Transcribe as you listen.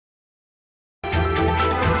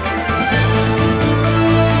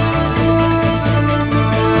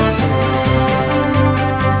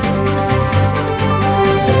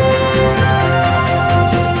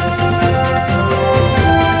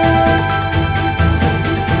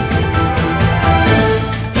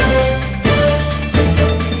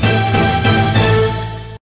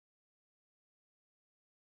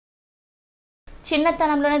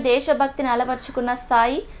చిన్నతనంలోనే దేశభక్తిని అలవర్చుకున్న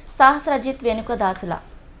స్థాయి సహస్రజిత్ వెనుకదాసుల.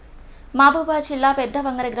 మహబూబాబాద్ జిల్లా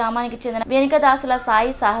పెద్దవంగర గ్రామానికి చెందిన వెనుకదాసుల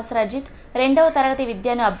సాయి సహస్రజిత్ 2వ తరగతి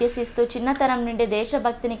విద్యను అభ్యసిస్తూ చిన్నతనం నుండి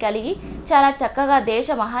దేశభక్తిని కలిగి చాలా చక్కగా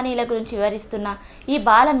దేశ మహనీయుల గురించి వివరిస్తున్న ఈ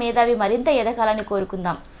బాల మేధావి మరింత ఎదగాలని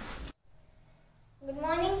కోరుకుందాం. Good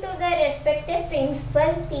morning to the respected principal,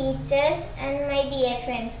 teachers and my dear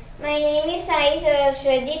friends. My name is Sai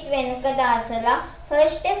Sahasrajit Venukadasala.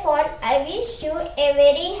 First of all, I wish you a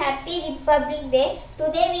very happy Republic Day.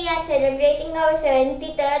 Today we are celebrating our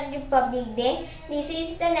 73rd Republic Day. This is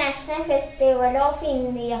the National Festival of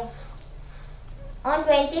India. On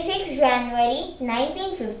 26 January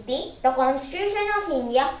 1950, the Constitution of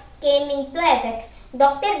India came into effect.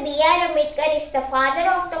 Dr. B.R. Ambedkar is the father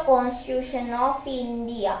of the Constitution of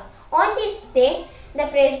India. On this day, the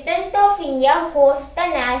President of India hosts the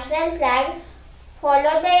national flag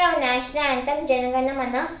followed by our national anthem Jana Gana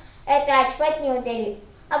Mana at Rajpath, New Delhi.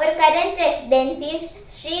 Our current President is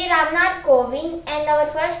Sri Ramnath Kovind and our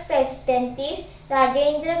first President is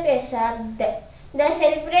Rajendra Prasad. The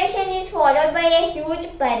celebration is followed by a huge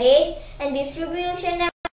parade and distribution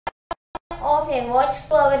of awards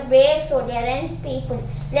to our brave soldier and people.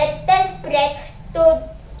 Let us pledge to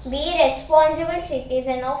be responsible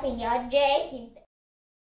citizens of India. Jai Hind.